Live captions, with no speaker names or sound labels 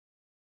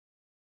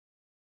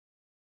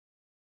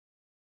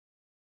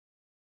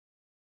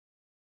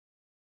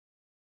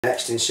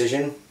next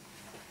incision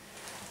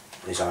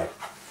is I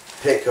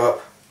pick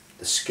up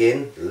the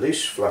skin, the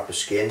loose flap of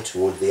skin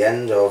toward the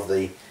end of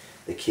the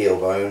keel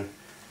bone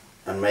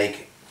and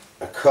make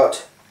a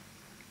cut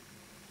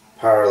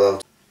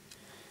parallel.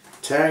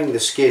 Tearing the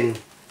skin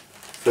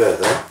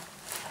further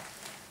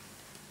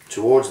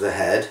towards the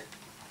head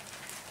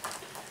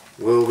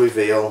will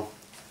reveal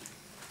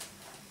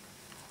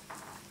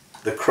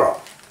the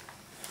crop.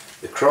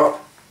 The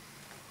crop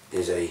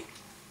is a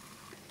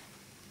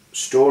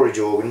storage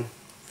organ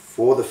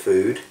for the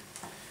food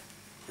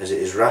as it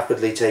is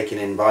rapidly taken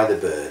in by the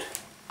bird.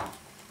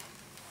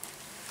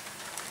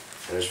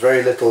 There is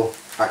very little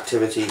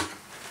activity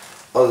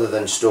other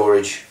than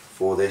storage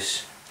for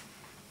this,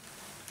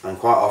 and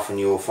quite often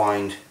you will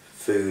find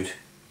food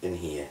in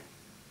here.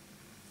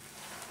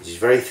 It is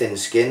very thin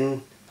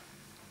skinned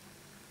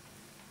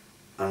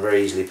and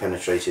very easily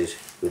penetrated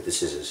with the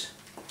scissors,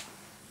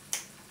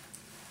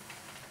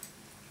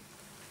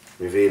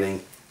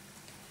 revealing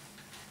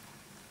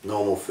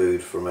normal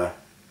food from a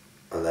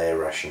layer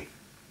ration.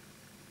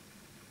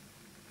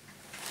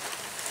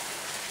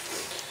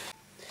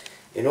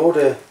 In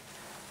order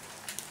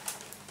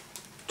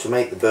to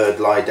make the bird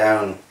lie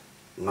down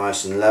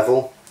nice and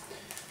level,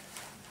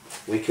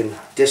 we can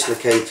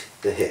dislocate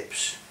the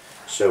hips.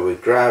 So we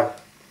grab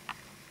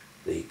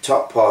the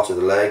top part of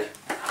the leg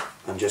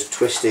and just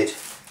twist it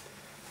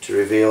to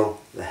reveal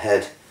the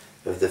head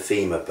of the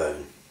femur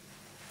bone.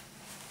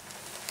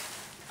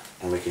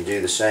 And we can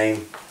do the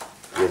same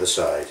the other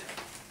side.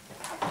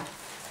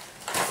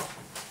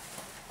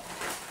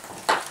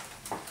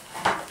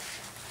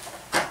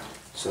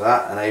 So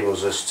that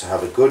enables us to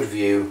have a good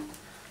view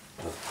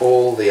of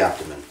all the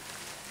abdomen.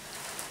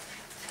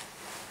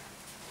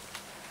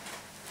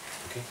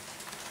 Okay.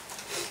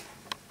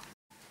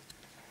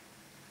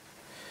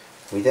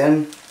 We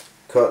then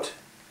cut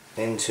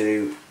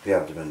into the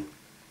abdomen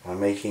by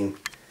making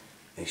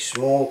a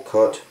small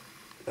cut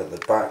at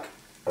the back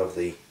of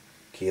the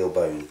keel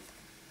bone.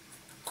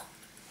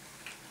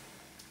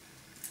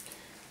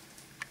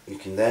 You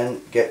can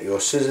then get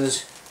your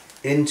scissors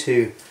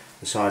into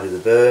the side of the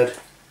bird,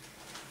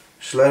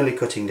 slowly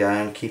cutting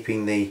down,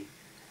 keeping the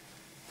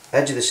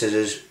edge of the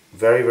scissors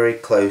very, very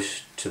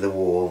close to the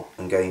wall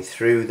and going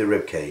through the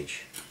rib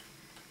cage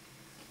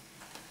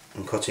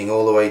and cutting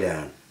all the way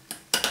down.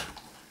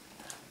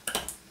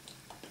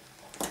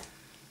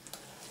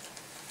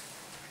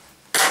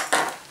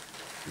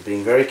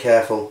 Being very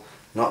careful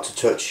not to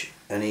touch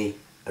any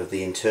of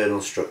the internal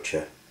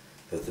structure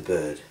of the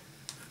bird.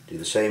 Do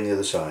the same the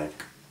other side.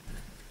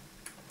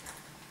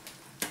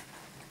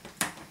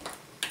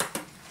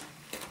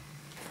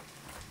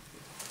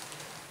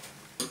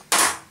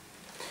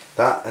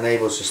 That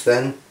enables us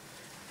then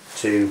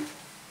to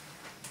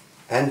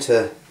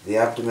enter the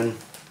abdomen,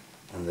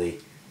 and we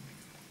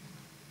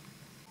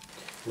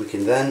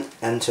can then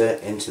enter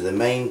into the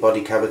main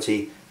body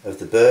cavity of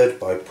the bird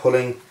by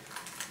pulling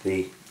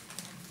the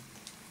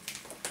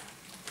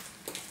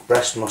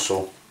breast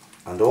muscle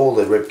and all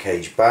the rib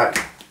cage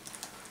back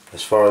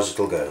as far as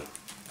it'll go.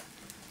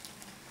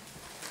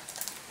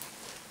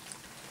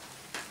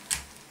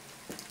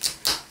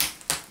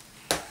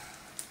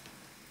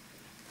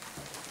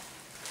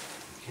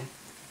 Okay.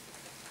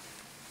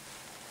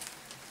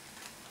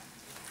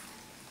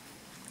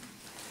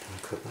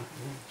 Cut that.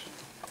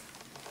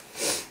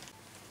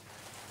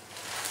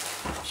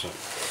 So,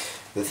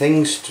 the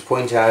things to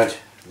point out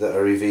that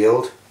are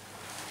revealed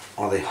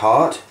are the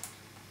heart,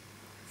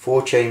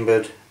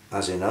 four-chambered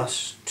as in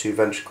us, 2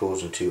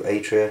 ventricles and 2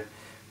 atria,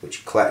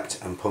 which collect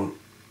and pump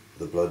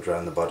the blood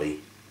around the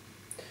body.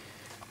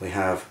 We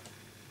have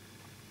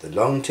the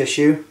lung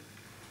tissue,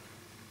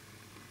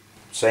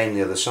 same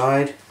the other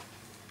side,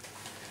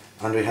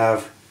 and we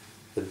have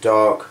the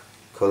dark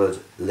coloured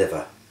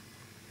liver.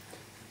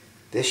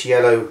 This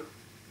yellow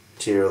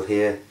material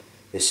here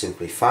is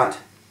simply fat,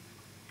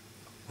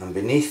 and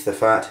beneath the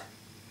fat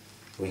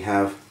we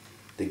have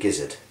the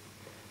gizzard,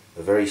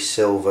 a very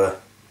silver,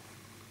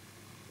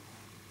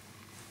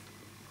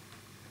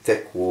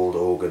 thick-walled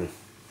organ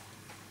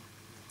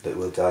that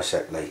we'll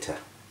dissect later.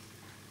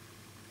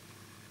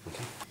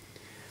 Okay.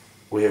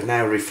 We have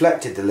now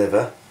reflected the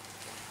liver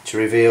to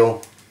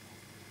reveal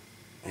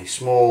a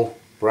small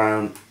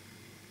brown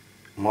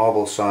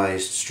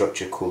marble-sized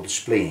structure called the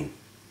spleen,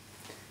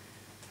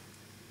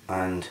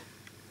 and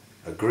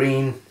a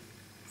green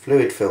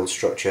fluid-filled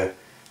structure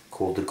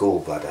called the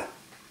gallbladder.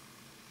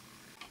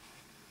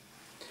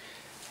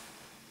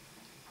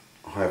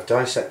 I have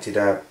dissected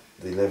out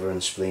the liver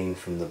and spleen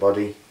from the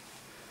body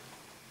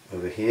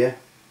over here.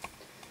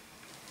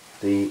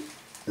 The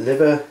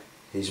liver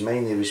is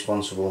mainly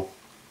responsible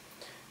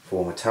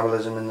for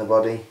metabolism in the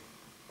body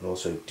and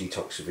also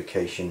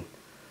detoxification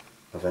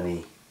of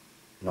any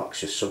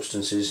noxious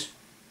substances,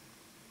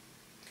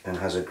 and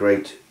has a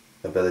great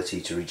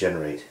ability to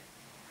regenerate.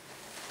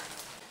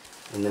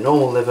 In the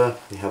normal liver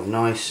we have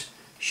nice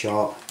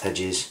sharp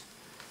edges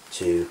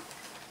to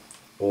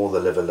all the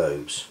liver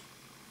lobes.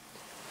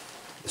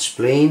 The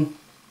spleen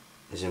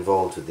is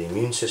involved with the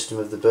immune system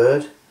of the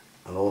bird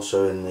and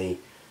also in the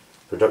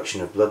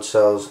production of blood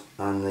cells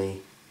and the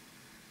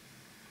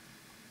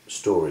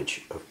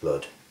storage of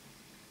blood.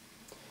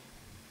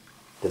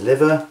 The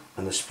liver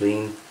and the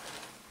spleen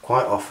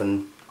quite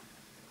often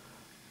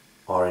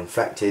are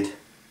infected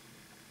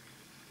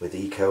with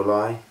E.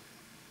 coli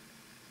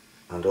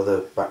and other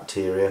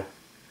bacteria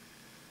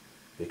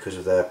because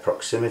of their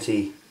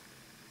proximity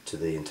to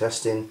the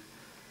intestine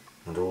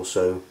and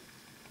also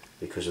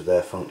because of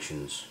their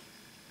functions.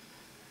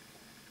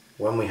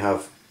 When we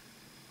have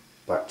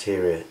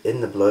bacteria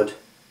in the blood,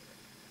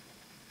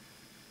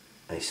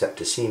 a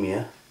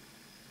septicemia,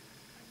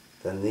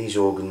 then these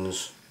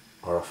organs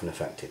are often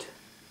affected.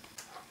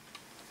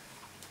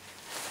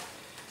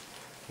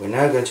 We're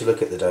now going to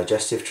look at the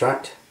digestive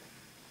tract.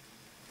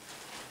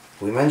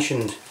 We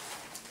mentioned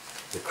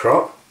the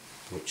crop,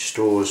 which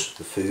stores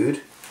the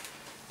food.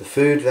 The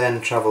food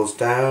then travels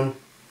down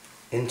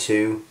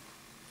into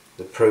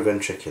the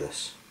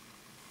proventriculus.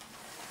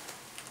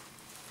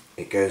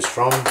 It goes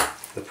from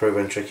the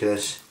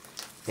proventriculus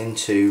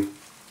into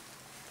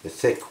the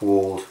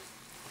thick-walled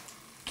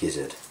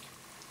gizzard,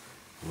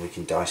 and we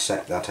can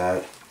dissect that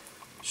out,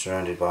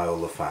 surrounded by all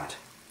the fat.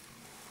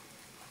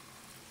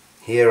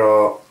 Here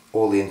are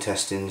all the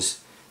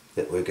intestines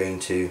that we're going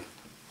to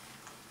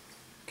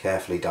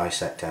carefully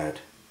dissect out.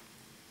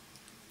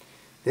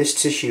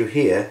 This tissue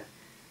here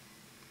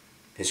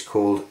is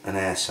called an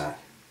air sac.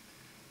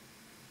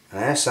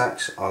 And air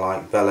sacs are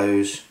like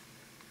bellows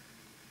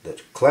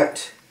that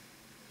collect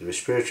the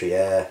respiratory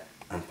air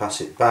and pass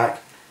it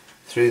back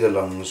through the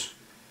lungs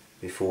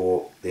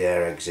before the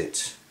air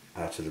exits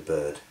out of the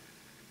bird.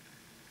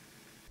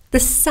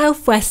 The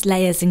Southwest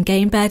Layers and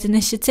Game Bird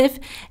Initiative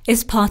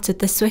is part of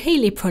the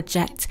Swahili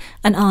Project,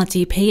 an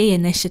RDPE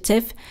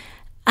initiative,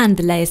 and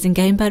the Layers and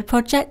Game Bird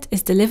project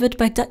is delivered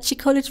by Duchy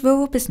College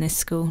Rural Business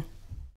School.